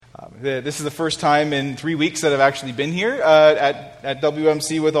This is the first time in 3 weeks that I've actually been here at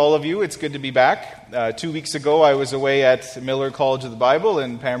WMC with all of you. It's good to be back. 2 weeks ago, I was away at Miller College of the Bible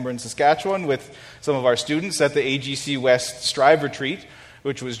in Pamberin, Saskatchewan with some of our students at the AGC West Strive Retreat,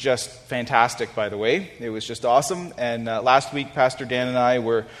 which was just fantastic, by the way. It was just awesome. And last week, Pastor Dan and I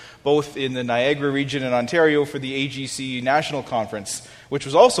were both in the Niagara region in Ontario for the AGC National Conference, which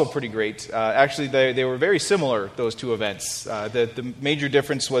was also pretty great. Actually, they were very similar, those two events. The major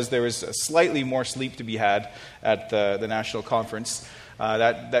difference was there was slightly more sleep to be had at the National Conference.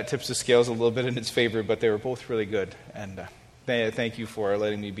 That tips the scales a little bit in its favor, but they were both really good. And thank you for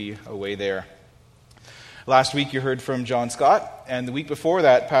letting me be away there. Last week you heard from John Scott, and the week before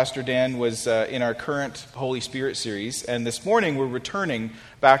that, Pastor Dan was in our current Holy Spirit series, and this morning we're returning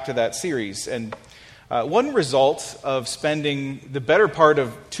back to that series. And one result of spending the better part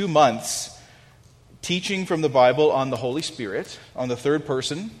of 2 months teaching from the Bible on the Holy Spirit, on the third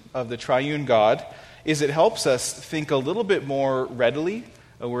person of the triune God, is it helps us think a little bit more readily.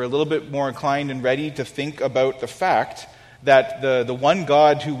 We're a little bit more inclined and ready to think about the fact that the one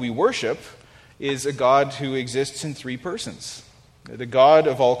God who we worship is a God who exists in three persons. The God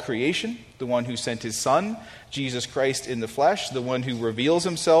of all creation, the one who sent his Son, Jesus Christ in the flesh, the one who reveals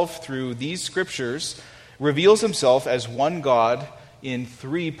himself through these scriptures, reveals himself as one God in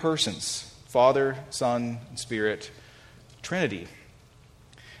three persons: Father, Son, and Spirit, Trinity.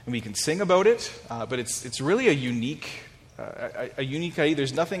 And we can sing about it, but it's really a unique idea.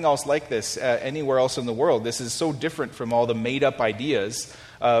 There's nothing else like this anywhere else in the world. This is so different from all the made-up ideas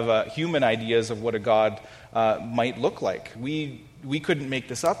of human ideas of what a God might look like. We couldn't make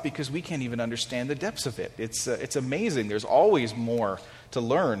this up because we can't even understand the depths of it. It's amazing. There's always more to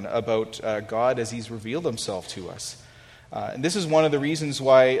learn about God as he's revealed himself to us. And this is one of the reasons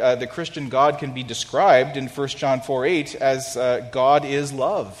why the Christian God can be described in 1 John 4:8 as God is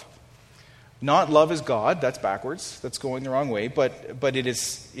love. Not love is God, that's backwards, that's going the wrong way, but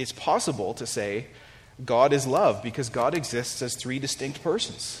it's possible to say God is love because God exists as three distinct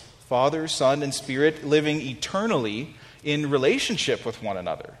persons: Father, Son, and Spirit, living eternally in relationship with one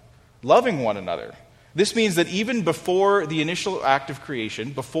another, loving one another. This means that even before the initial act of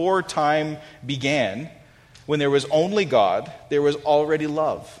creation, before time began, when there was only God, there was already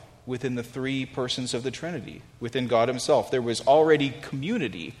love within the three persons of the Trinity, within God himself. There was already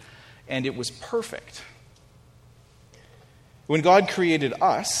community, and it was perfect. When God created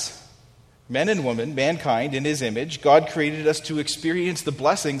us, men and women, mankind, in his image, God created us to experience the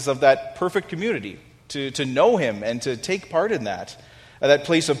blessings of that perfect community, to know him and to take part in that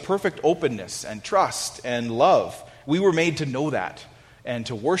place of perfect openness and trust and love. We were made to know that and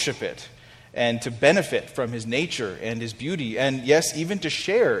to worship it and to benefit from his nature and his beauty, and yes, even to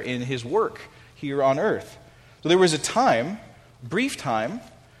share in his work here on earth. So there was a time, brief time,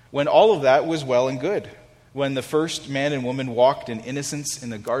 when all of that was well and good, when the first man and woman walked in innocence in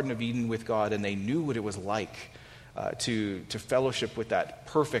the Garden of Eden with God, and they knew what it was like to fellowship with that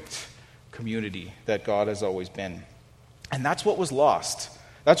perfect community that God has always been. And that's what was lost.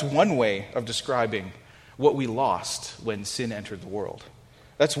 That's one way of describing what we lost when sin entered the world.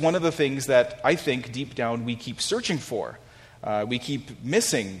 That's one of the things that I think deep down we keep searching for. We keep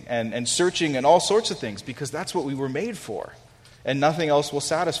missing and searching and all sorts of things because that's what we were made for, and nothing else will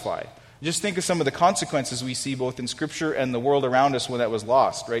satisfy. Just think of some of the consequences we see both in Scripture and the world around us when that was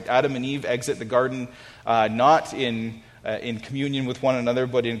lost, right? Adam and Eve exit the garden not in communion with one another,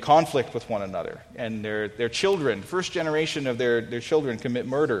 but in conflict with one another. And their children, first generation of their children, commit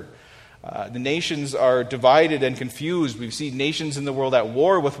murder. The nations are divided and confused. We see nations in the world at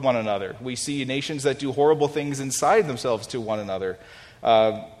war with one another. We see nations that do horrible things inside themselves to one another.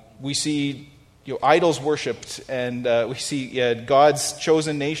 We see idols worshipped, and we see God's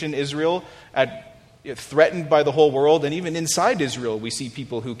chosen nation, Israel, threatened by the whole world, and even inside Israel, we see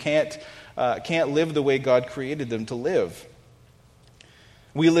people who can't live the way God created them to live.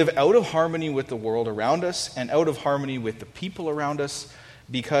 We live out of harmony with the world around us and out of harmony with the people around us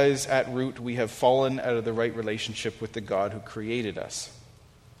because at root we have fallen out of the right relationship with the God who created us.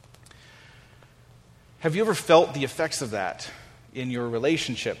 Have you ever felt the effects of that in your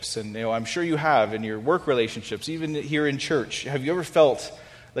relationships? And I'm sure you have, in your work relationships, even here in church. Have you ever felt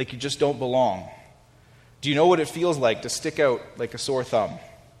like you just don't belong? Do you know what it feels like to stick out like a sore thumb?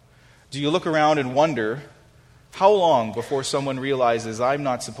 Do you look around and wonder how long before someone realizes I'm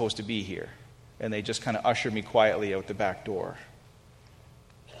not supposed to be here, and they just kind of usher me quietly out the back door?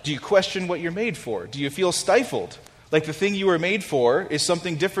 Do you question what you're made for? Do you feel stifled? Like the thing you were made for is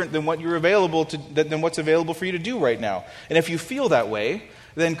something different than what's available for you to do right now. And if you feel that way,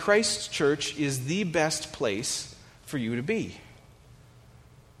 then Christ's church is the best place for you to be.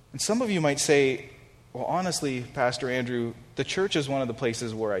 And some of you might say, well, honestly, Pastor Andrew, the church is one of the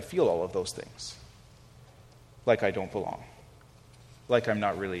places where I feel all of those things. Like I don't belong. Like I'm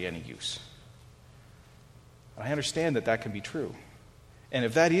not really any use. I understand that that can be true. And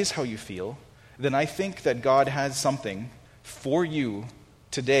if that is how you feel, then I think that God has something for you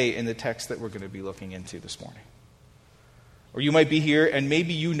today in the text that we're going to be looking into this morning. Or you might be here and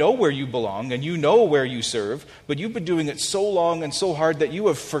maybe you know where you belong and you know where you serve, but you've been doing it so long and so hard that you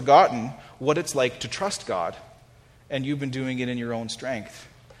have forgotten what it's like to trust God, and you've been doing it in your own strength,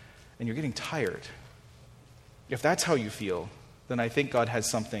 and you're getting tired. If that's how you feel, then I think God has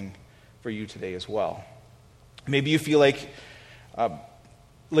something for you today as well. Maybe you feel like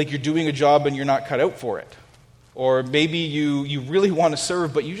you're doing a job and you're not cut out for it. Or maybe you really want to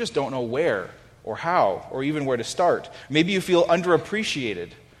serve, but you just don't know where or how or even where to start. Maybe you feel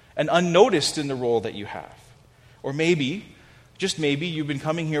underappreciated and unnoticed in the role that you have. Or maybe, just maybe, you've been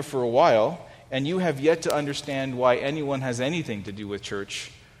coming here for a while and you have yet to understand why anyone has anything to do with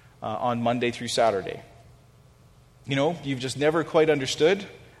church on Monday through Saturday. You know, you've just never quite understood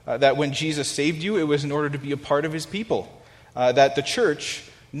that when Jesus saved you, it was in order to be a part of his people. That the church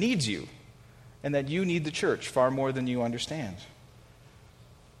needs you, and that you need the church far more than you understand.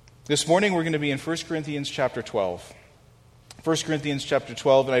 This morning we're going to be in 1 Corinthians chapter 12. 1 Corinthians chapter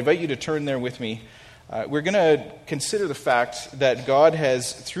 12, and I invite you to turn there with me. We're going to consider the fact that God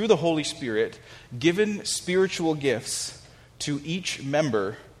has, through the Holy Spirit, given spiritual gifts to each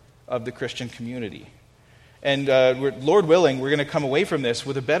member of the Christian community. And Lord willing, we're going to come away from this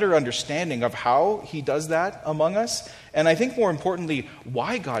with a better understanding of how he does that among us. And I think more importantly,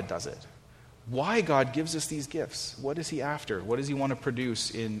 why God does it. Why God gives us these gifts. What is he after? What does he want to produce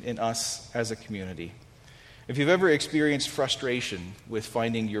in us as a community? If you've ever experienced frustration with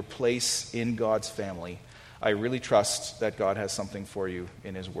finding your place in God's family, I really trust that God has something for you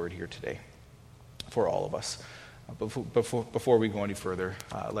in his word here today. For all of us. Before we go any further,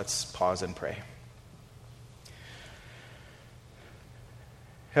 let's pause and pray.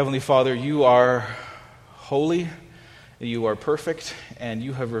 Heavenly Father, you are holy, you are perfect, and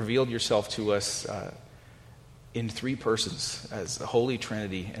you have revealed yourself to us in three persons as the Holy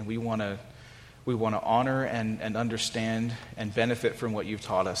Trinity, and we want to honor and understand and benefit from what you've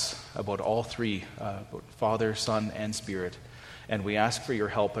taught us about all three, Father, Son, and Spirit. And we ask for your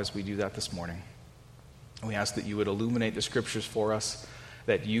help as we do that this morning. We ask that you would illuminate the Scriptures for us,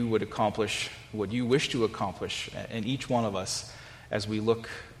 that you would accomplish what you wish to accomplish in each one of us as we look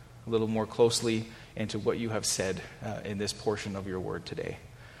a little more closely into what you have said in this portion of your word today.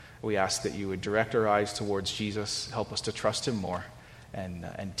 We ask that you would direct our eyes towards Jesus, help us to trust him more,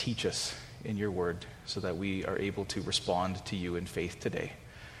 and teach us in your word so that we are able to respond to you in faith today.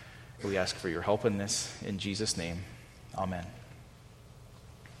 We ask for your help in this, in Jesus' name. Amen.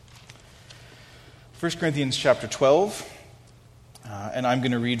 1 Corinthians chapter 12, and I'm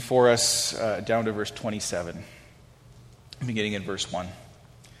going to read for us down to verse 27. Beginning in verse 1.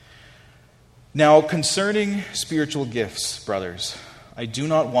 Now, concerning spiritual gifts, brothers, I do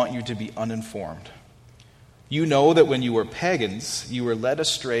not want you to be uninformed. You know that when you were pagans, you were led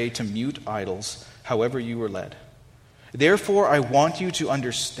astray to mute idols, however you were led. Therefore, I want you to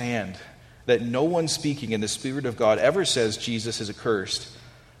understand that no one speaking in the Spirit of God ever says Jesus is accursed,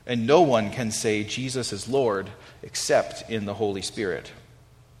 and no one can say Jesus is Lord except in the Holy Spirit.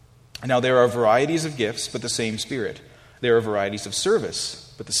 Now, there are varieties of gifts, but the same Spirit. There are varieties of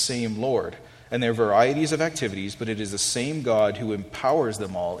service, but the same Lord. And there are varieties of activities, but it is the same God who empowers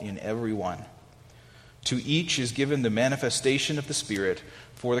them all in every one. To each is given the manifestation of the Spirit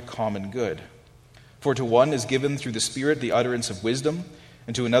for the common good. For to one is given through the Spirit the utterance of wisdom,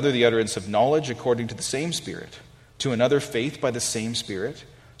 and to another the utterance of knowledge according to the same Spirit. To another faith by the same Spirit.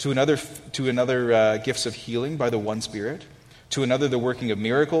 To another gifts of healing by the one Spirit. To another the working of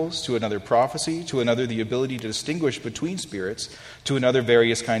miracles, to another prophecy, to another the ability to distinguish between spirits, to another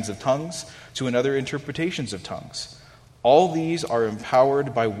various kinds of tongues, to another interpretations of tongues. All these are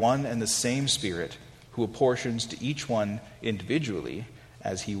empowered by one and the same Spirit, who apportions to each one individually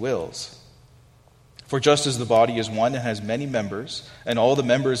as he wills. For just as the body is one and has many members, and all the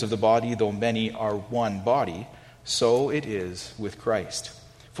members of the body, though many, are one body, so it is with Christ.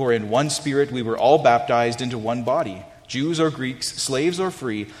 For in one Spirit we were all baptized into one body, Jews or Greeks, slaves or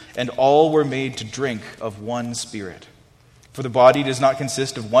free, and all were made to drink of one Spirit. For the body does not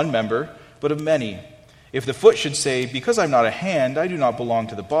consist of one member, but of many. If the foot should say, because I'm not a hand, I do not belong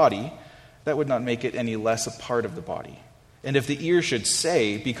to the body, that would not make it any less a part of the body. And if the ear should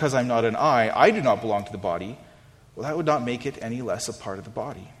say, because I'm not an eye, I do not belong to the body, well, that would not make it any less a part of the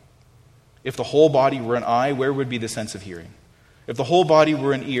body. If the whole body were an eye, where would be the sense of hearing? If the whole body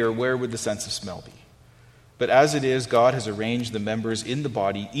were an ear, where would the sense of smell be? But as it is, God has arranged the members in the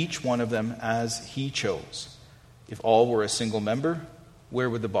body, each one of them as he chose. If all were a single member, where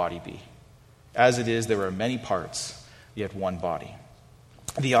would the body be? As it is, there are many parts, yet one body.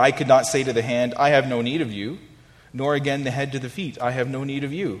 The eye could not say to the hand, I have no need of you, nor again the head to the feet, I have no need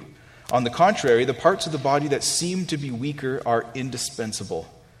of you. On the contrary, the parts of the body that seem to be weaker are indispensable.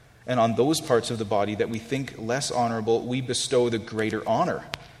 And on those parts of the body that we think less honorable, we bestow the greater honor.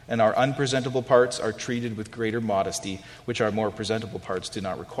 And our unpresentable parts are treated with greater modesty, which our more presentable parts do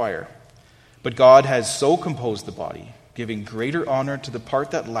not require. But God has so composed the body, giving greater honor to the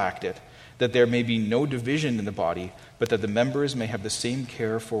part that lacked it, that there may be no division in the body, but that the members may have the same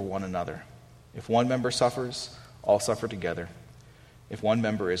care for one another. If one member suffers, all suffer together. If one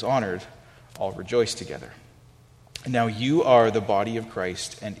member is honored, all rejoice together. And now you are the body of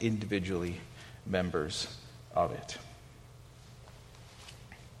Christ and individually members of it.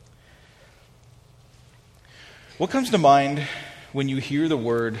 What comes to mind when you hear the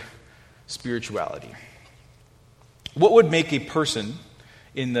word spirituality? What would make a person,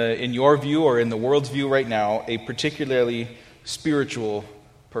 in your view or in the world's view right now, a particularly spiritual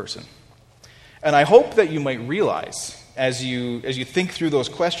person? And I hope that you might realize, as you think through those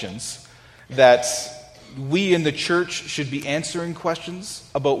questions, that we in the church should be answering questions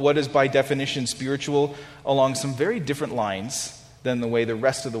about what is by definition spiritual along some very different lines than the way the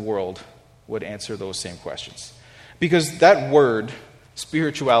rest of the world would answer those same questions. Because that word,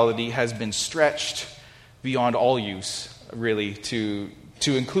 spirituality, has been stretched beyond all use, really, to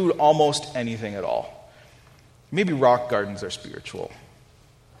include almost anything at all. Maybe rock gardens are spiritual.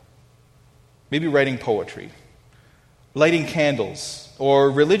 Maybe writing poetry, lighting candles, or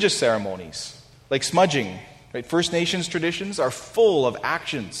religious ceremonies like smudging. Right? First Nations traditions are full of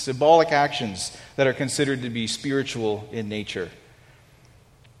actions, symbolic actions, that are considered to be spiritual in nature.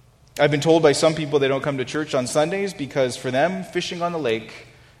 I've been told by some people they don't come to church on Sundays because for them, fishing on the lake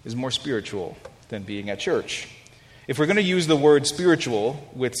is more spiritual than being at church. If we're going to use the word spiritual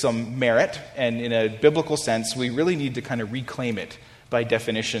with some merit and in a biblical sense, we really need to kind of reclaim it by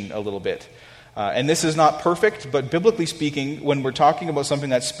definition a little bit. And this is not perfect, but biblically speaking, when we're talking about something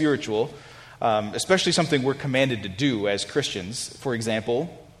that's spiritual, especially something we're commanded to do as Christians, for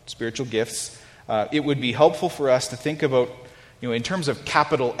example, spiritual gifts, it would be helpful for us to think about, in terms of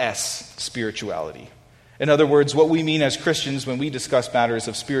capital S spirituality. In other words, what we mean as Christians when we discuss matters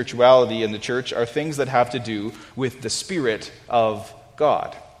of spirituality in the church are things that have to do with the Spirit of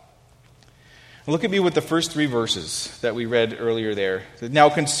God. Look at me with the first 3 verses that we read earlier there. Now,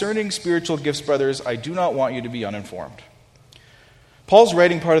 concerning spiritual gifts, brothers, I do not want you to be uninformed. Paul's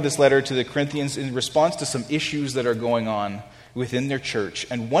writing part of this letter to the Corinthians in response to some issues that are going on within their church.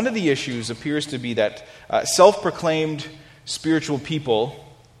 And one of the issues appears to be that self-proclaimed spiritual people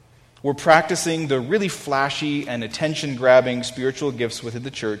were practicing the really flashy and attention-grabbing spiritual gifts within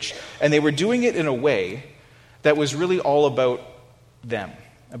the church, and they were doing it in a way that was really all about them,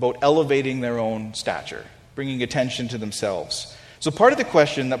 about elevating their own stature, bringing attention to themselves. So part of the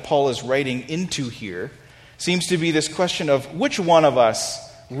question that Paul is writing into here seems to be this question of which one of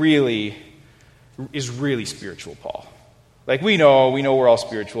us really is really spiritual, Paul? Like we know we're all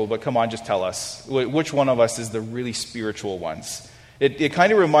spiritual, but come on, just tell us. Which one of us is the really spiritual ones? It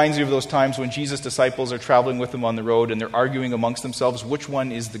kind of reminds me of those times when Jesus' disciples are traveling with him on the road and they're arguing amongst themselves which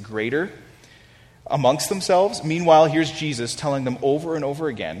one is the greater amongst themselves. Meanwhile, here's Jesus telling them over and over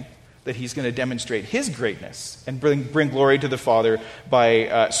again that he's going to demonstrate his greatness and bring glory to the Father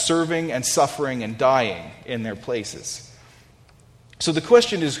by serving and suffering and dying in their places. So the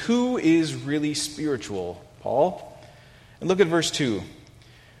question is, who is really spiritual, Paul? And look at verse 2.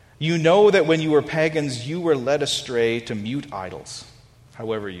 You know that when you were pagans, you were led astray to mute idols,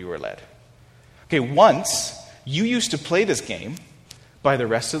 however you were led. Okay, once you used to play this game by the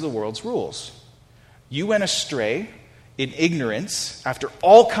rest of the world's rules. You went astray in ignorance after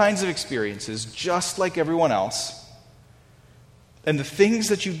all kinds of experiences, just like everyone else. And the things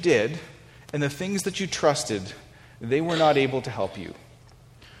that you did and the things that you trusted, they were not able to help you.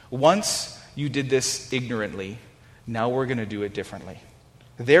 Once you did this ignorantly, now we're going to do it differently.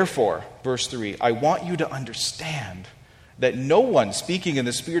 Therefore, verse 3, I want you to understand that no one speaking in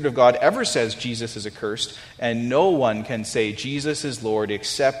the Spirit of God ever says Jesus is accursed, and no one can say Jesus is Lord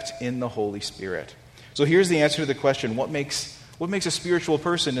except in the Holy Spirit. So here's the answer to the question, what makes a spiritual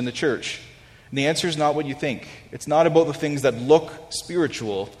person in the church? And the answer is not what you think. It's not about the things that look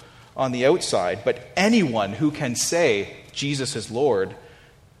spiritual on the outside, but anyone who can say Jesus is Lord,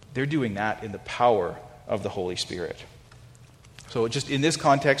 they're doing that in the power of the Holy Spirit. So just in this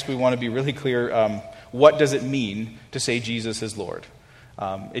context, we want to be really clear. what does it mean to say Jesus is Lord.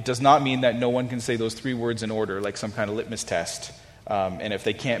 It does not mean that no one can say those three words in order, like some kind of litmus test. And if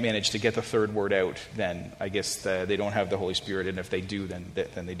they can't manage to get the third word out, then I guess they don't have the Holy Spirit, and if they do,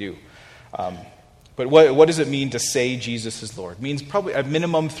 then they do. But what does it mean to say Jesus is Lord? It means probably at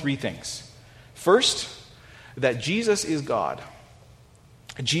minimum three things. First, that Jesus is God.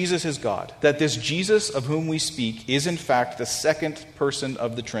 Jesus is God. That this Jesus of whom we speak is in fact the second person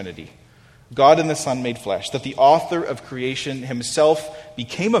of the Trinity. God and the Son made flesh. That the author of creation himself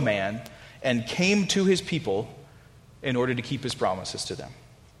became a man and came to his people in order to keep his promises to them.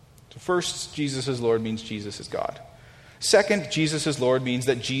 So first, Jesus is Lord means Jesus is God. Second, Jesus is Lord means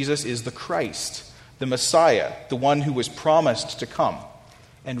that Jesus is the Christ, the Messiah, the one who was promised to come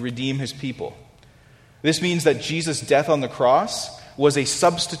and redeem his people. This means that Jesus' death on the cross was a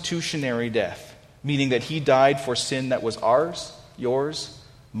substitutionary death, meaning that he died for sin that was ours, yours,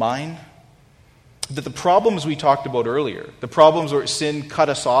 mine. That the problems we talked about earlier, the problems where sin cut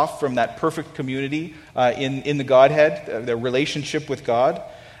us off from that perfect community in the Godhead, the relationship with God,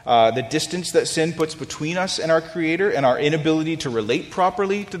 the distance that sin puts between us and our Creator, and our inability to relate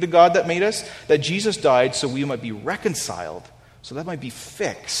properly to the God that made us, that Jesus died so we might be reconciled, so that might be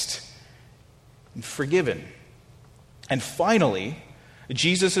fixed and forgiven. And finally,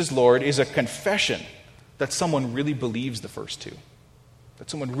 Jesus is Lord is a confession that someone really believes the first two. That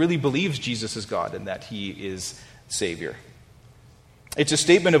someone really believes Jesus is God and that he is Savior. It's a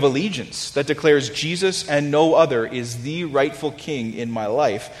statement of allegiance that declares Jesus and no other is the rightful king in my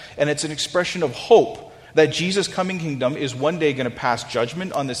life. And it's an expression of hope that Jesus' coming kingdom is one day going to pass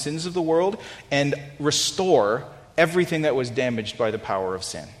judgment on the sins of the world and restore everything that was damaged by the power of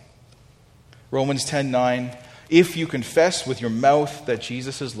sin. Romans 10:9, if you confess with your mouth that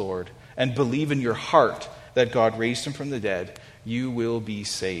Jesus is Lord and believe in your heart that God raised him from the dead, you will be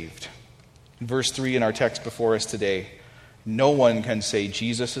saved. In verse 3 in our text before us today, no one can say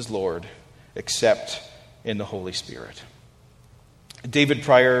Jesus is Lord except in the Holy Spirit. David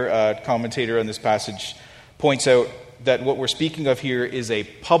Pryor, commentator on this passage, points out that what we're speaking of here is a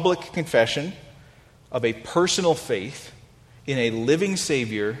public confession of a personal faith in a living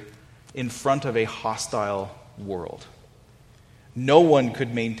Savior in front of a hostile world. No one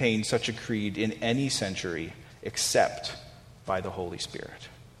could maintain such a creed in any century except by the Holy Spirit.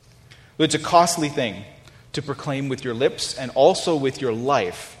 It's a costly thing to proclaim with your lips and also with your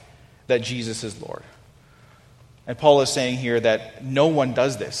life that Jesus is Lord. And Paul is saying here that no one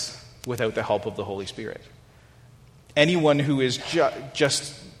does this without the help of the Holy Spirit. Anyone who is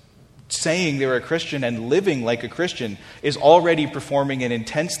just saying they're a Christian and living like a Christian is already performing an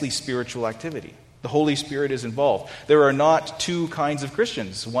intensely spiritual activity. The Holy Spirit is involved. There are not two kinds of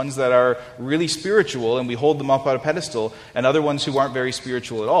Christians, ones that are really spiritual and we hold them up on a pedestal, and other ones who aren't very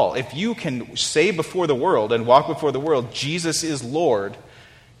spiritual at all. If you can say before the world and walk before the world, Jesus is Lord,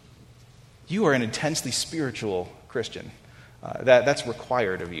 you are an intensely spiritual Christian. That's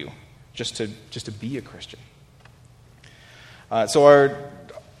required of you, just to be a Christian. So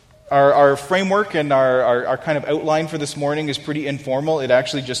our framework and our kind of outline for this morning is pretty informal. It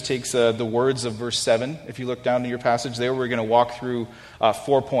actually just takes the words of verse 7. If you look down in your passage there, we're going to walk through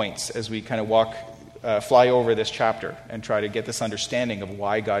 4 points as we kind of fly over this chapter and try to get this understanding of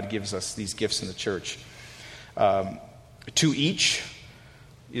why God gives us these gifts in the church. To each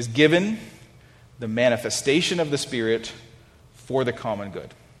is given the manifestation of the Spirit for the common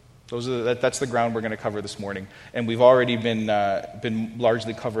good. That's the ground we're going to cover this morning. And we've already been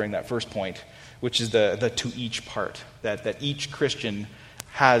largely covering that first point, which is the to each part, that each Christian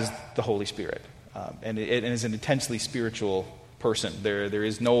has the Holy Spirit. And it is an intensely spiritual person. There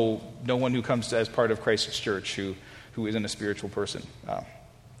is no one who comes as part of Christ's church who isn't a spiritual person.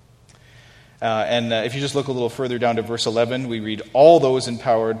 And if you just look a little further down to verse 11, we read, all those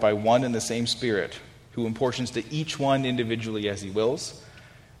empowered by one and the same Spirit, who apportions to each one individually as he wills.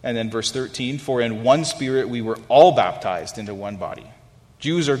 And then verse 13, for in one Spirit we were all baptized into one body.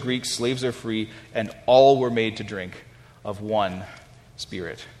 Jews or Greeks, slaves or free, and all were made to drink of one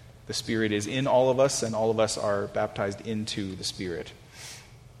Spirit. The Spirit is in all of us, and all of us are baptized into the Spirit.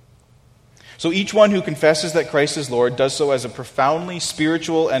 So each one who confesses that Christ is Lord does so as a profoundly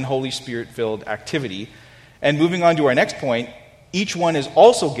spiritual and Holy Spirit-filled activity. And moving on to our next point, each one is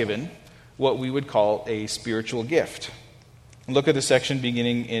also given what we would call a spiritual gift. Look at the section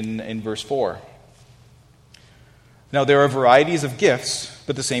beginning in verse 4. Now there are varieties of gifts,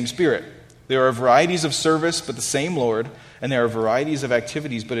 but the same Spirit. There are varieties of service, but the same Lord. And there are varieties of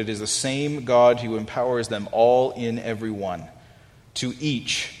activities, but it is the same God who empowers them all in every one. To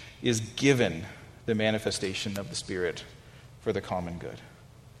each is given the manifestation of the Spirit for the common good.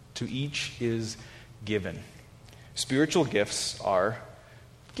 To each is given. Spiritual gifts are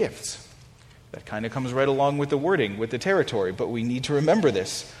gifts. That kind of comes right along with the wording, with the territory, but we need to remember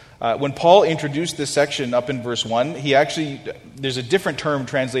this. When Paul introduced this section up in verse 1, there's a different term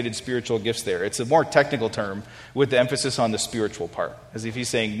translated spiritual gifts there. It's a more technical term with the emphasis on the spiritual part. As if he's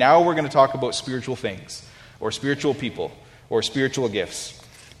saying, now we're going to talk about spiritual things, or spiritual people, or spiritual gifts.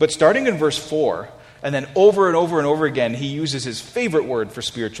 But starting in verse 4, and then over and over and over again, he uses his favorite word for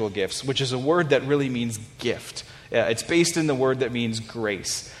spiritual gifts, which is a word that really means gift. It's based in the word that means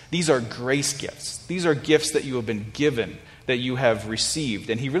grace. These are grace gifts. These are gifts that you have been given, that you have received.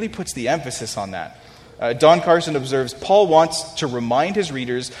 And he really puts the emphasis on that. Don Carson observes, Paul wants to remind his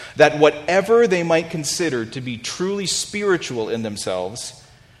readers that whatever they might consider to be truly spiritual in themselves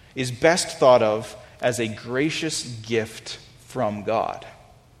is best thought of as a gracious gift from God.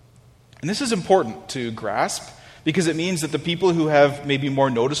 And this is important to grasp because it means that the people who have maybe more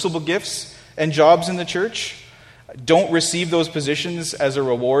noticeable gifts and jobs in the church don't receive those positions as a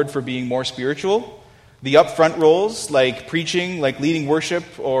reward for being more spiritual. The upfront roles, like preaching, like leading worship,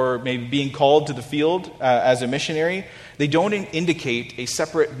 or maybe being called to the field as a missionary, they don't indicate a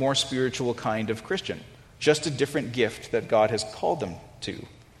separate, more spiritual kind of Christian, just a different gift that God has called them to.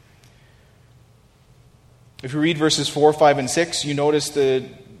 If you read verses 4, 5, and 6, you notice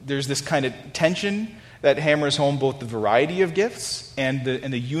there's this kind of tension that hammers home both the variety of gifts and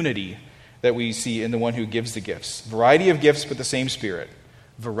the unity that we see in the one who gives the gifts. Variety of gifts, but the same Spirit.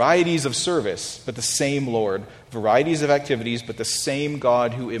 Varieties of service, but the same Lord. Varieties of activities, but the same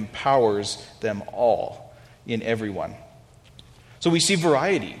God who empowers them all in everyone. So we see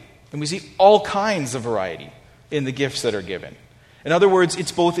variety, and we see all kinds of variety in the gifts that are given. In other words,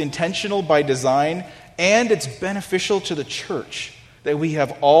 it's both intentional by design and it's beneficial to the church that we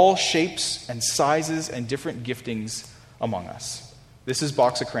have all shapes and sizes and different giftings among us. This is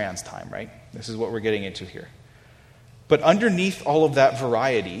box of crayons time, right? This is what we're getting into here. But underneath all of that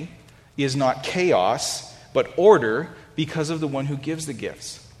variety is not chaos, but order because of the one who gives the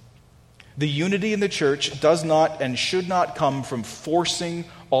gifts. The unity in the church does not and should not come from forcing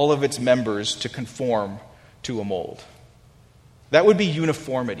all of its members to conform to a mold. That would be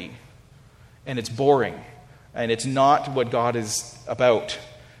uniformity, and it's boring, and it's not what God is about.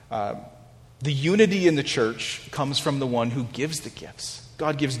 The unity in the church comes from the one who gives the gifts.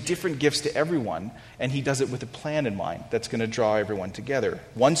 God gives different gifts to everyone, and he does it with a plan in mind that's going to draw everyone together.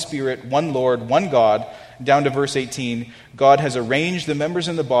 One Spirit, one Lord, one God. Down to verse 18, God has arranged the members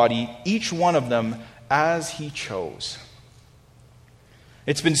in the body, each one of them as he chose.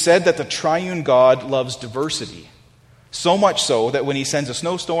 It's been said that the triune God loves diversity, so much so that when he sends a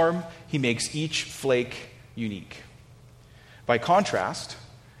snowstorm, he makes each flake unique. By contrast,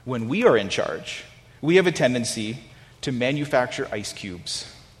 when we are in charge, we have a tendency to manufacture ice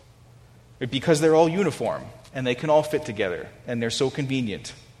cubes because they're all uniform and they can all fit together and they're so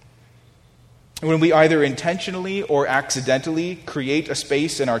convenient. And when we either intentionally or accidentally create a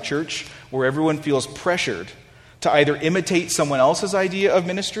space in our church where everyone feels pressured to either imitate someone else's idea of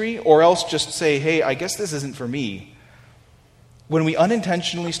ministry or else just say, hey, I guess this isn't for me. When we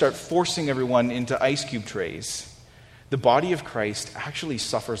unintentionally start forcing everyone into ice cube trays, the body of Christ actually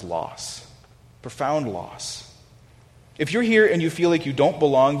suffers loss, profound loss. If you're here and you feel like you don't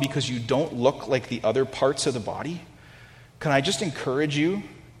belong because you don't look like the other parts of the body, can I just encourage you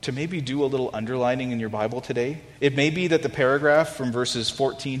to maybe do a little underlining in your Bible today? It may be that the paragraph from verses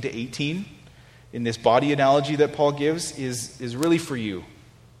 14 to 18 in this body analogy that Paul gives is really for you.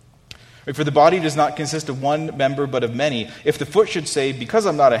 For the body does not consist of one member but of many. If the foot should say, because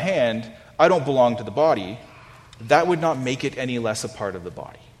I'm not a hand, I don't belong to the body, that would not make it any less a part of the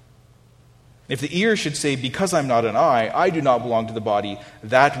body. If the ear should say, because I'm not an eye, I do not belong to the body,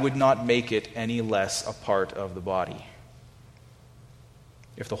 that would not make it any less a part of the body.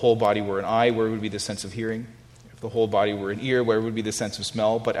 If the whole body were an eye, where would be the sense of hearing? If the whole body were an ear, where would be the sense of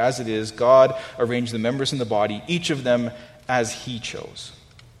smell? But as it is, God arranged the members in the body, each of them as he chose.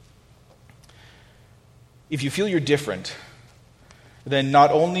 If you feel you're different, then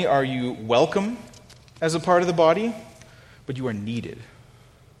not only are you welcome as a part of the body, but you are needed.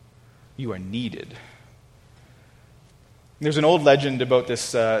 You are needed. There's an old legend about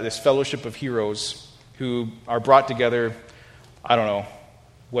this fellowship of heroes who are brought together, I don't know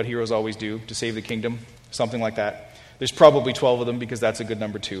what heroes always do, to save the kingdom, something like that. There's probably 12 of them because that's a good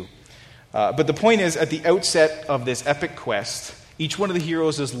number too. But the point is, at the outset of this epic quest, each one of the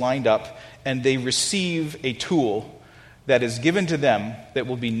heroes is lined up and they receive a tool that is given to them that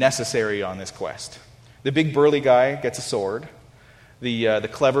will be necessary on this quest. The big burly guy gets a sword. The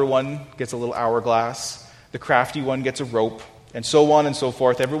clever one gets a little hourglass. The crafty one gets a rope. and so on and so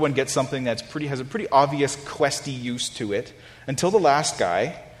forth. Everyone gets something has a pretty obvious questy use to it, until the last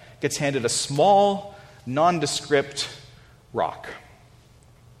guy gets handed a small, nondescript rock.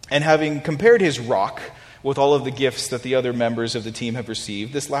 And having compared his rock with all of the gifts that the other members of the team have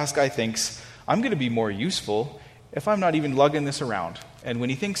received, this last guy thinks, I'm going to be more useful if I'm not even lugging this around. And when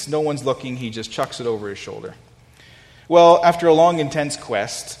he thinks no one's looking, he just chucks it over his shoulder. Well, after a long, intense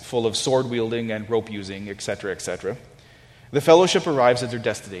quest, full of sword-wielding and rope-using, etc., the fellowship arrives at their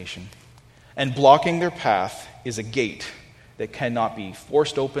destination. And blocking their path is a gate that cannot be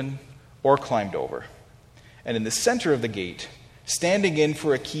forced open or climbed over. And in the center of the gate, standing in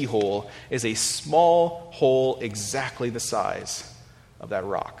for a keyhole, is a small hole exactly the size of that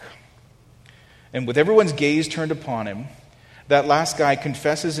rock. And with everyone's gaze turned upon him, that last guy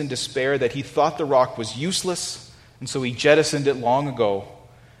confesses in despair that he thought the rock was useless, and so he jettisoned it long ago.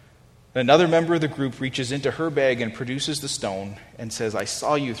 Another member of the group reaches into her bag and produces the stone and says, I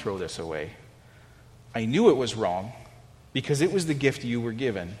saw you throw this away. I knew it was wrong because it was the gift you were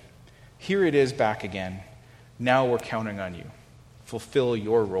given. Here it is back again. Now we're counting on you. Fulfill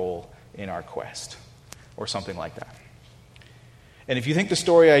your role in our quest. Or something like that. And if you think the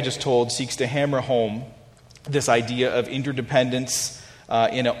story I just told seeks to hammer home this idea of interdependence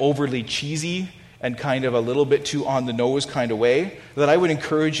in an overly cheesy and kind of a little bit too on-the-nose kind of way, that I would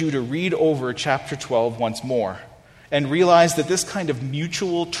encourage you to read over chapter 12 once more and realize that this kind of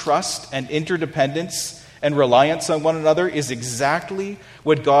mutual trust and interdependence and reliance on one another is exactly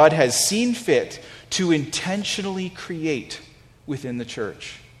what God has seen fit to intentionally create within the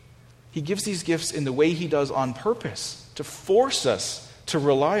church. He gives these gifts in the way he does on purpose, to force us to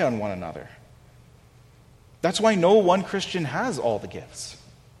rely on one another. That's why no one Christian has all the gifts.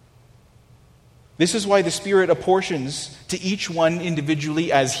 This is why the Spirit apportions to each one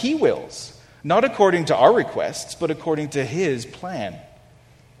individually as He wills, not according to our requests, but according to His plan.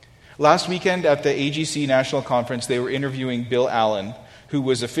 Last weekend at the AGC National Conference, they were interviewing Bill Allen, who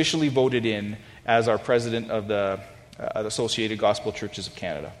was officially voted in as our president of the Associated Gospel Churches of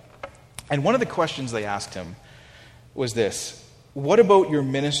Canada. And one of the questions they asked him was this: what about your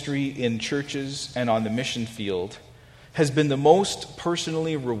ministry in churches and on the mission field has been the most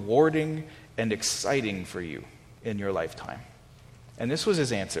personally rewarding and exciting for you in your lifetime? And this was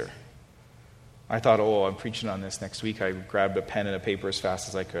his answer. I thought, I'm preaching on this next week. I grabbed a pen and a paper as fast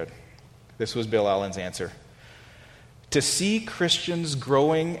as I could. This was Bill Allen's answer. To see Christians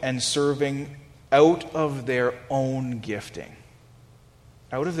growing and serving out of their own gifting.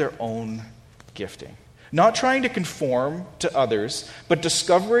 Out of their own gifting. Not trying to conform to others, but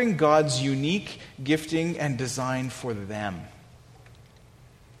discovering God's unique gifting and design for them.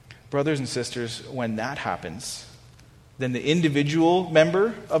 Brothers and sisters, when that happens, then the individual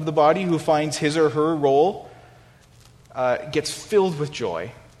member of the body who finds his or her role gets filled with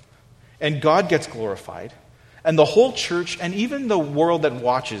joy, and God gets glorified, and the whole church, and even the world that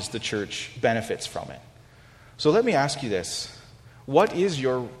watches the church, benefits from it. So let me ask you this. What is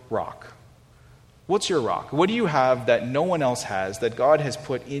your rock? What's your rock? What do you have that no one else has, that God has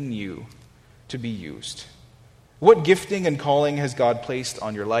put in you to be used? What gifting and calling has God placed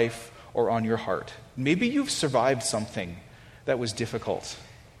on your life or on your heart? Maybe you've survived something that was difficult,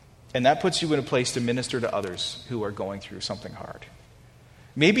 and that puts you in a place to minister to others who are going through something hard.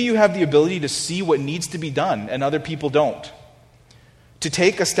 Maybe you have the ability to see what needs to be done and other people don't. To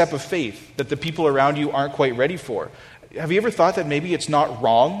take a step of faith that the people around you aren't quite ready for. Have you ever thought that maybe it's not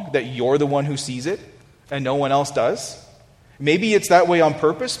wrong that you're the one who sees it and no one else does? Maybe it's that way on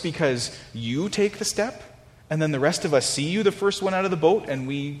purpose because you take the step and then the rest of us see you the first one out of the boat and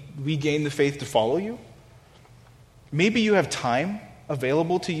we gain the faith to follow you. Maybe you have time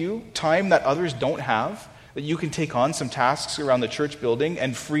available to you, time that others don't have, that you can take on some tasks around the church building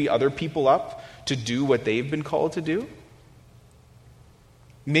and free other people up to do what they've been called to do.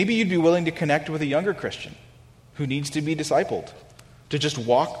 Maybe you'd be willing to connect with a younger Christian who needs to be discipled, to just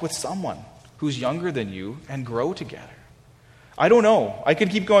walk with someone who's younger than you and grow together. I don't know. I could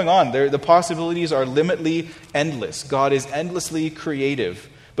keep going on. The possibilities are limitly endless. God is endlessly creative.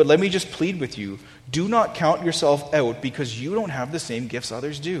 But let me just plead with you. Do not count yourself out because you don't have the same gifts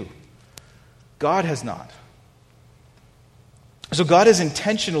others do. God has not. So God has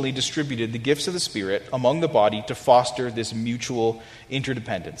intentionally distributed the gifts of the Spirit among the body to foster this mutual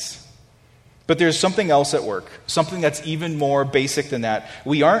interdependence. But there's something else at work, something that's even more basic than that.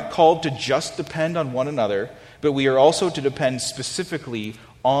 We aren't called to just depend on one another, but we are also to depend specifically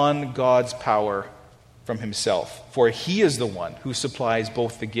on God's power from Himself. For He is the one who supplies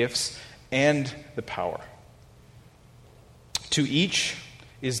both the gifts and the power. To each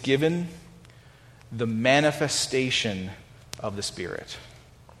is given the manifestation of the Spirit.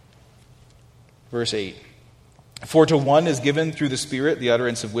 Verse 8. For to one is given through the Spirit the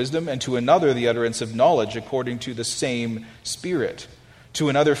utterance of wisdom, and to another the utterance of knowledge according to the same Spirit. To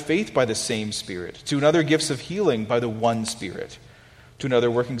another faith by the same Spirit. To another gifts of healing by the one Spirit. To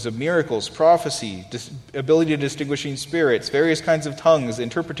another workings of miracles, prophecy, ability to distinguishing spirits, various kinds of tongues,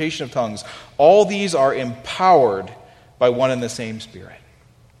 interpretation of tongues. All these are empowered by one and the same Spirit.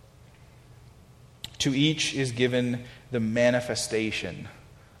 To each is given the manifestation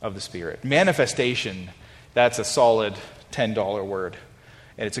of the Spirit. Manifestation, that's a solid $10 word.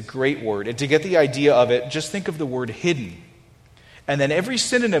 And it's a great word. And to get the idea of it, just think of the word hidden. And then every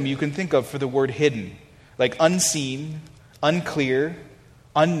synonym you can think of for the word hidden, like unseen, unclear,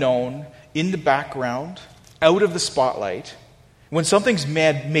 unknown, in the background, out of the spotlight. When something's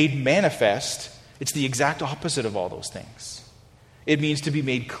made manifest, it's the exact opposite of all those things. It means to be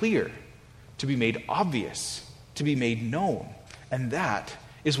made clear, to be made obvious, to be made known. And that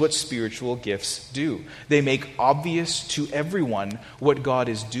is what spiritual gifts do. They make obvious to everyone what God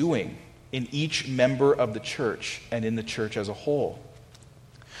is doing in each member of the church and in the church as a whole.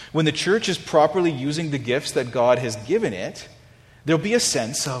 When the church is properly using the gifts that God has given it, there'll be a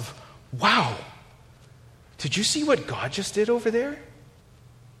sense of, wow, did you see what God just did over there?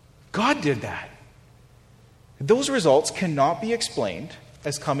 God did that. Those results cannot be explained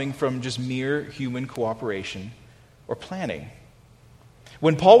as coming from just mere human cooperation or planning.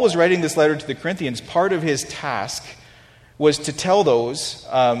 When Paul was writing this letter to the Corinthians, part of his task was to tell those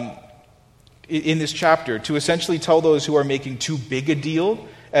in this chapter, to essentially tell those who are making too big a deal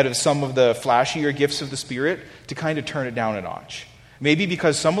out of some of the flashier gifts of the Spirit to kind of turn it down a notch. Maybe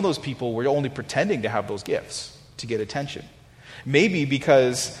because some of those people were only pretending to have those gifts to get attention. Maybe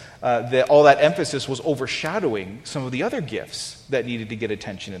because all that emphasis was overshadowing some of the other gifts that needed to get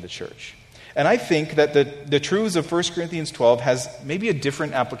attention in the church. And I think that the truths of 1 Corinthians 12 has maybe a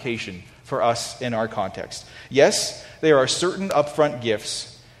different application for us in our context. Yes, there are certain upfront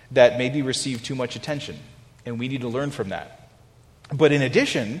gifts that maybe receive too much attention, and we need to learn from that. But in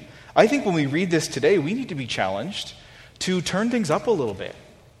addition, I think when we read this today, we need to be challenged to turn things up a little bit,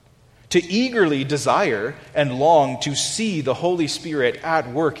 to eagerly desire and long to see the Holy Spirit at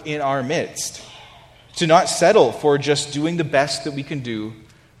work in our midst, to not settle for just doing the best that we can do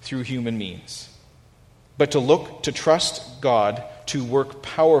through human means, but to trust God to work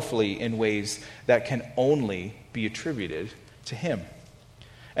powerfully in ways that can only be attributed to Him.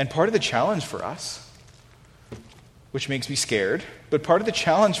 And part of the challenge for us, which makes me scared, but part of the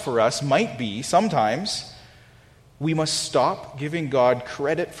challenge for us might be sometimes we must stop giving God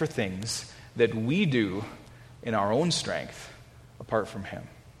credit for things that we do in our own strength apart from Him.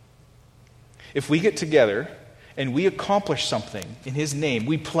 If we get together and we accomplish something in His name,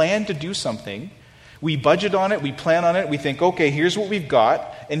 we plan to do something, we budget on it, we plan on it, we think, okay, here's what we've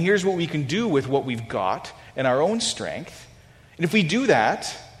got, and here's what we can do with what we've got in our own strength. And if we do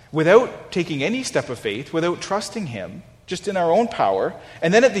that without taking any step of faith, without trusting Him, just in our own power,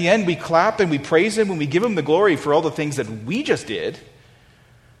 and then at the end we clap and we praise Him and we give Him the glory for all the things that we just did,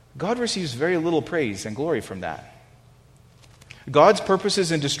 God receives very little praise and glory from that. God's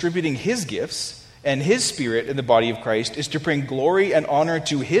purposes in distributing His gifts and His Spirit in the body of Christ is to bring glory and honor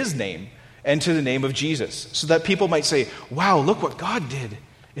to His name and to the name of Jesus, so that people might say, wow, look what God did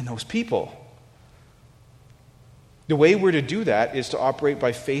in those people. The way we're to do that is to operate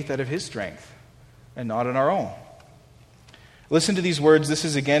by faith out of His strength and not in our own. Listen to these words. This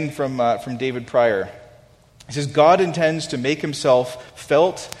is again from David Pryor. He says, God intends to make Himself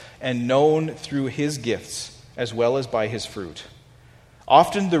felt and known through His gifts as well as by His fruit.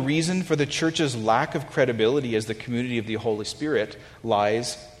 Often the reason for the church's lack of credibility as the community of the Holy Spirit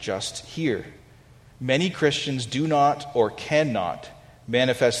lies just here. Many Christians do not or cannot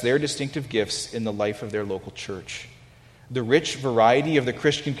manifest their distinctive gifts in the life of their local church. The rich variety of the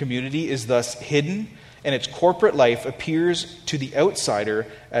Christian community is thus hidden, and its corporate life appears to the outsider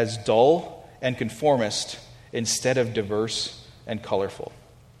as dull and conformist instead of diverse and colorful.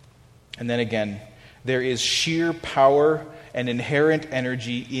 And then again, there is sheer power and inherent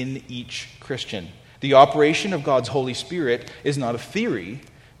energy in each Christian. The operation of God's Holy Spirit is not a theory,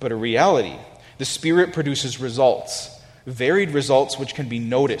 but a reality. The Spirit produces results, varied results which can be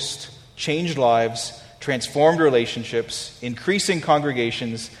noticed, changed lives, transformed relationships, increasing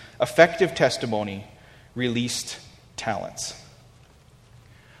congregations, effective testimony, released talents.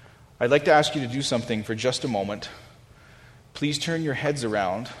 I'd like to ask you to do something for just a moment. Please turn your heads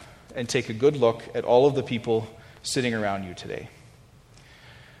around and take a good look at all of the people sitting around you today.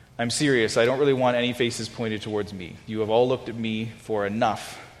 I'm serious. I don't really want any faces pointed towards me. You have all looked at me for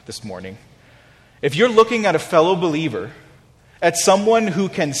enough this morning. If you're looking at a fellow believer at someone who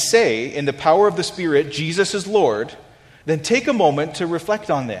can say, in the power of the Spirit, Jesus is Lord, then take a moment to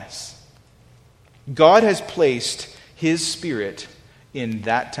reflect on this. God has placed His Spirit in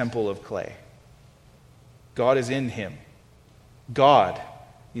that temple of clay. God is in him. God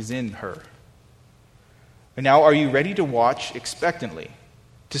is in her. And now, are you ready to watch expectantly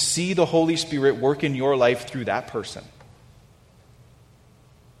to see the Holy Spirit work in your life through that person?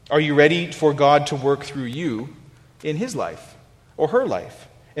 Are you ready for God to work through you in his life or her life?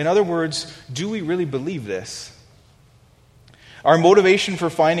 In other words, do we really believe this? Our motivation for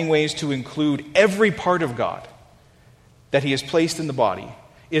finding ways to include every part of God that he has placed in the body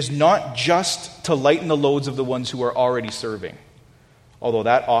is not just to lighten the loads of the ones who are already serving, although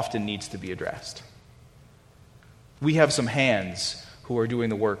that often needs to be addressed. We have some hands who are doing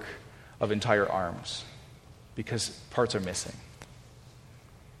the work of entire arms because parts are missing.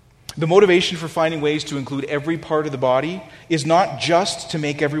 The motivation for finding ways to include every part of the body is not just to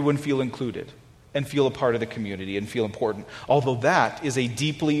make everyone feel included and feel a part of the community and feel important, although that is a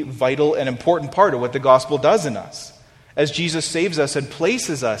deeply vital and important part of what the gospel does in us, as Jesus saves us and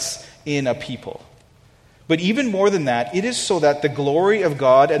places us in a people. But even more than that, it is so that the glory of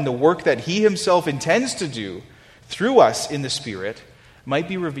God and the work that he himself intends to do through us in the Spirit might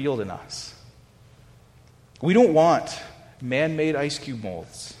be revealed in us. We don't want man-made ice cube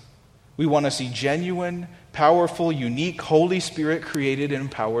molds. We want to see genuine, powerful, unique, Holy Spirit created and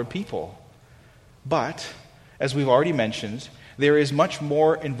empowered people. But, as we've already mentioned, there is much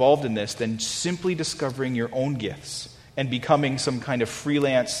more involved in this than simply discovering your own gifts and becoming some kind of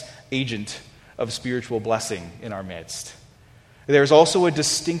freelance agent of spiritual blessing in our midst. There's also a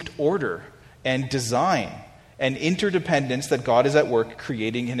distinct order and design and interdependence that God is at work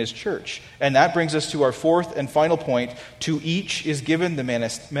creating in his church. And that brings us to our fourth and final point. To each is given the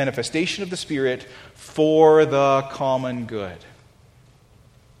manifestation of the Spirit for the common good.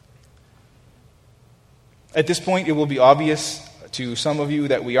 At this point, it will be obvious to some of you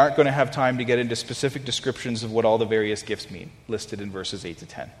that we aren't going to have time to get into specific descriptions of what all the various gifts mean, listed in verses 8 to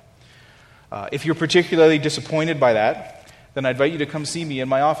 10. If you're particularly disappointed by that, then I invite you to come see me in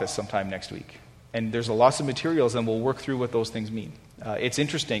my office sometime next week. And there's lots of materials, and we'll work through what those things mean. It's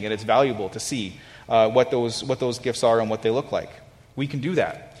interesting and it's valuable to see what those gifts are and what they look like. We can do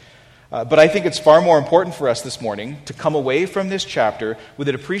that. But I think it's far more important for us this morning to come away from this chapter with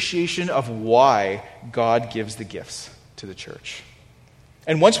an appreciation of why God gives the gifts to the church.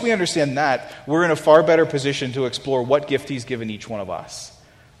 And once we understand that, we're in a far better position to explore what gift he's given each one of us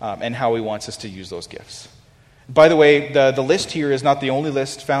and how he wants us to use those gifts. By the way, the list here is not the only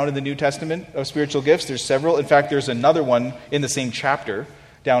list found in the New Testament of spiritual gifts. There's several. In fact, there's another one in the same chapter,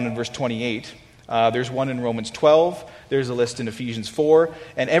 down in verse 28. There's one in Romans 12. There's a list in Ephesians 4.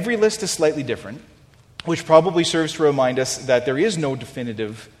 And every list is slightly different, which probably serves to remind us that there is no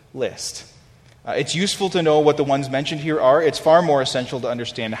definitive list. It's useful to know what the ones mentioned here are. It's far more essential to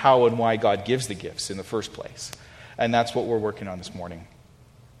understand how and why God gives the gifts in the first place. And that's what we're working on this morning.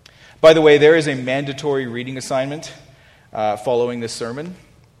 By the way, there is a mandatory reading assignment following this sermon.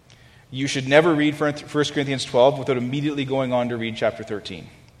 You should never read 1 Corinthians 12 without immediately going on to read chapter 13.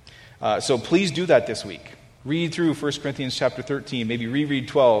 So please do that this week. Read through 1 Corinthians chapter 13, maybe reread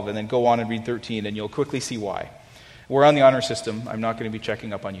 12, and then go on and read 13, and you'll quickly see why. We're on the honor system. I'm not going to be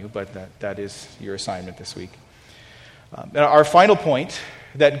checking up on you, but that is your assignment this week. Our final point,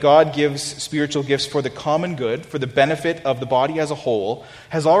 that God gives spiritual gifts for the common good, for the benefit of the body as a whole,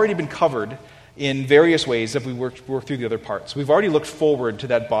 has already been covered in various ways if we work through the other parts. We've already looked forward to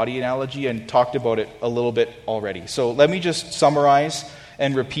that body analogy and talked about it a little bit already. So let me just summarize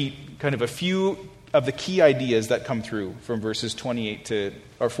and repeat kind of a few of the key ideas that come through from verses 14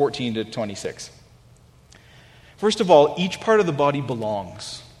 to 26. First of all, each part of the body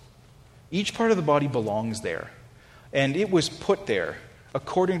belongs. Each part of the body belongs there. And it was put there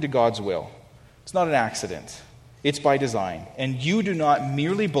according to God's will. It's not an accident. It's by design. And you do not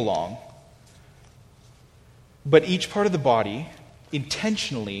merely belong, but each part of the body,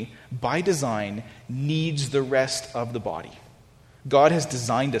 intentionally, by design, needs the rest of the body. God has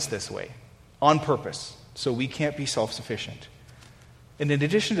designed us this way, on purpose, so we can't be self-sufficient. And in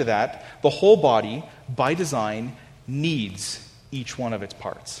addition to that, the whole body, by design, needs each one of its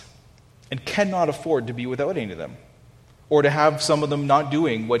parts and cannot afford to be without any of them, or to have some of them not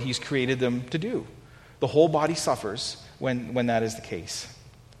doing what he's created them to do. The whole body suffers when that is the case.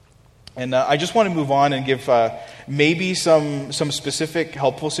 And I just want to move on and give maybe some specific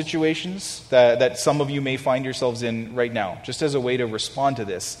helpful situations that some of you may find yourselves in right now, just as a way to respond to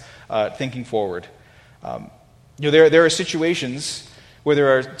this, thinking forward. There are situations where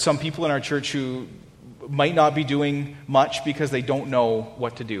there are some people in our church who might not be doing much because they don't know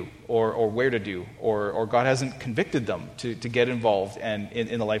what to do or where to do, or God hasn't convicted them to get involved and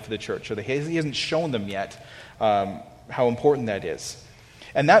in the life of the church, or He hasn't shown them yet how important that is.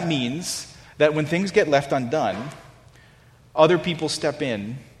 And that means that when things get left undone, other people step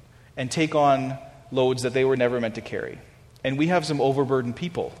in and take on loads that they were never meant to carry. And we have some overburdened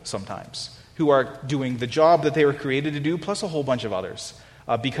people sometimes who are doing the job that they were created to do, plus a whole bunch of others,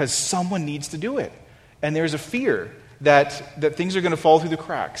 because someone needs to do it. And there's a fear that things are going to fall through the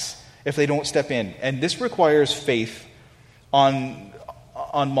cracks if they don't step in. And this requires faith on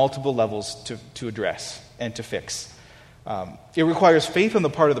multiple levels to address and to fix. It requires faith on the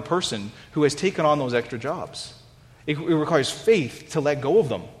part of the person who has taken on those extra jobs. It requires faith to let go of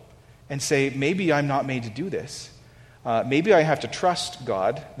them and say, maybe I'm not made to do this. Maybe I have to trust,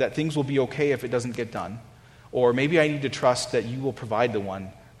 God, that things will be okay if it doesn't get done. Or maybe I need to trust that you will provide the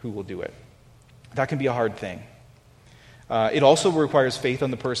one who will do it. That can be a hard thing. It also requires faith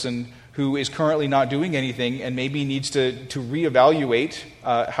on the person who is currently not doing anything and maybe needs to reevaluate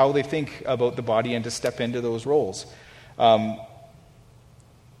how they think about the body and to step into those roles. There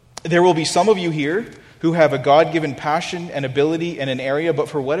will be some of you here who have a God-given passion and ability in an area, but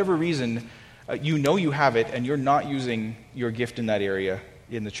for whatever reason, you know you have it and you're not using your gift in that area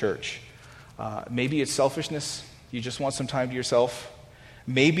in the church. Maybe it's selfishness. You just want some time to yourself.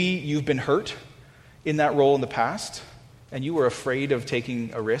 Maybe you've been hurt in that role in the past, and you were afraid of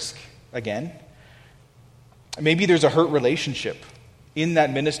taking a risk again. Maybe there's a hurt relationship in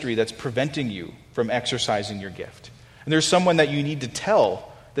that ministry that's preventing you from exercising your gift. And there's someone that you need to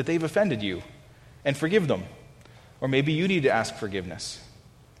tell that they've offended you and forgive them. Or maybe you need to ask forgiveness.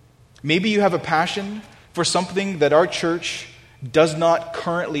 Maybe you have a passion for something that our church does not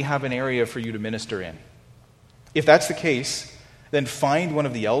currently have an area for you to minister in. If that's the case, then find one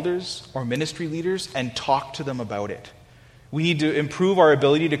of the elders or ministry leaders and talk to them about it. We need to improve our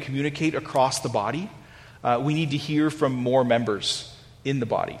ability to communicate across the body. We need to hear from more members in the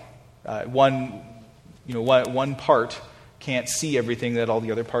body. One part can't see everything that all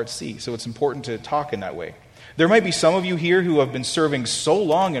the other parts see, so it's important to talk in that way. There might be some of you here who have been serving so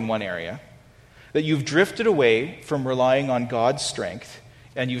long in one area that you've drifted away from relying on God's strength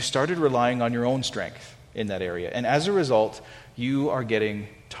and you've started relying on your own strength in that area. And as a result, you are getting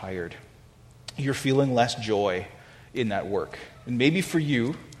tired. You're feeling less joy in that work. And maybe for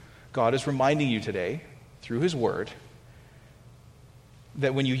you, God is reminding you today, through His Word,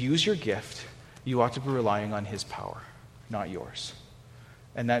 that when you use your gift, you ought to be relying on His power, not yours.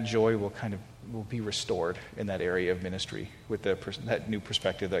 And that joy will be restored in that area of ministry with that new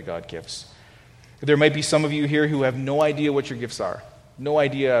perspective that God gives. There might be some of you here who have no idea what your gifts are. No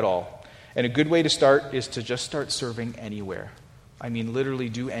idea at all. And a good way to start is to just start serving anywhere. I mean, literally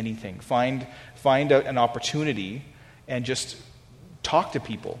do anything. Find out an opportunity and just talk to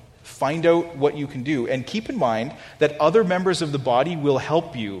people. Find out what you can do. And keep in mind that other members of the body will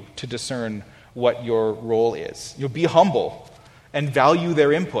help you to discern what your role is. You'll be humble and value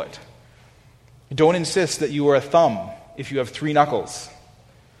their input. Don't insist that you are a thumb if you have 3 knuckles.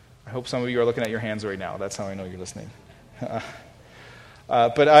 I hope some of you are looking at your hands right now. That's how I know you're listening.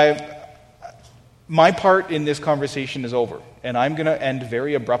 My part in this conversation is over, and I'm going to end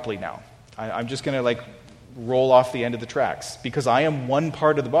very abruptly now. I'm just going to roll off the end of the tracks, because I am one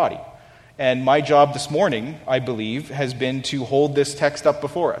part of the body. And my job this morning, I believe, has been to hold this text up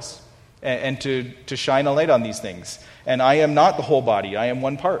before us and to shine a light on these things. And I am not the whole body. I am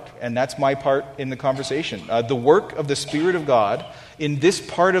one part, and that's my part in the conversation. The work of the Spirit of God in this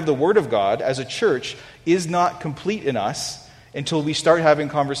part of the Word of God as a church is not complete in us until we start having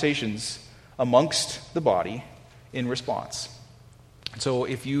conversations amongst the body in response. So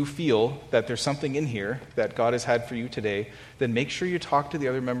if you feel that there's something in here that God has had for you today, then make sure you talk to the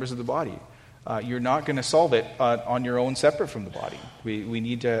other members of the body. You're not going to solve it on your own separate from the body. We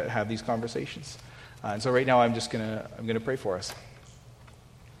need to have these conversations. And so right now I'm going to pray for us.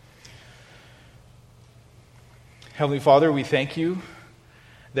 Heavenly Father, we thank you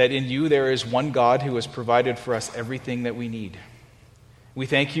that in you there is one God who has provided for us everything that we need. We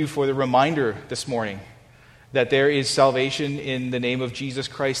thank you for the reminder this morning that there is salvation in the name of Jesus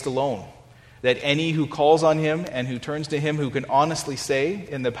Christ alone, that any who calls on him and who turns to him, who can honestly say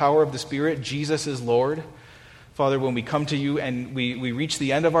in the power of the Spirit, Jesus is Lord. Father, when we come to you and we reach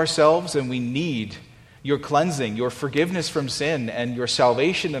the end of ourselves and we need your cleansing, your forgiveness from sin, and your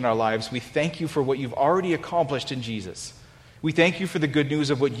salvation in our lives, we thank you for what you've already accomplished in Jesus. We thank you for the good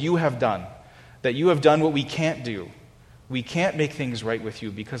news of what you have done, that you have done what we can't do. We can't make things right with you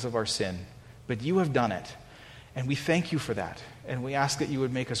because of our sin, but you have done it. And we thank you for that. And we ask that you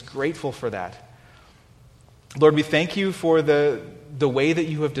would make us grateful for that. Lord, we thank you for the way that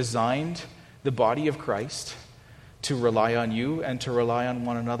you have designed the body of Christ to rely on you and to rely on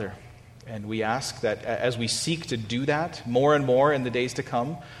one another. And we ask that as we seek to do that more and more in the days to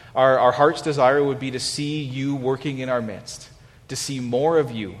come, our heart's desire would be to see you working in our midst, to see more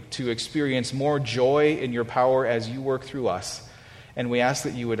of you, to experience more joy in your power as you work through us. And we ask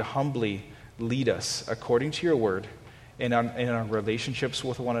that you would humbly lead us according to your word in our relationships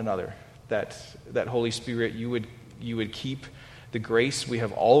with one another, that Holy Spirit, you would keep the grace we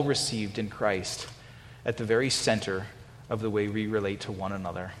have all received in Christ at the very center of the way we relate to one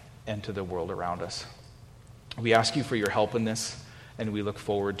another and to the world around us. We ask you for your help in this, and we look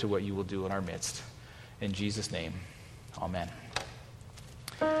forward to what you will do in our midst. In Jesus' name, amen.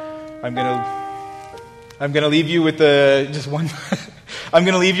 I'm going to leave you with I'm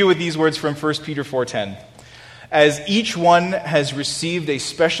going to leave you with these words from 1 Peter 4:10. As each one has received a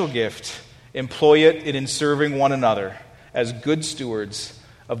special gift, employ it in serving one another as good stewards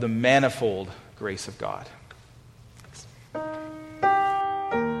of the manifold grace of God.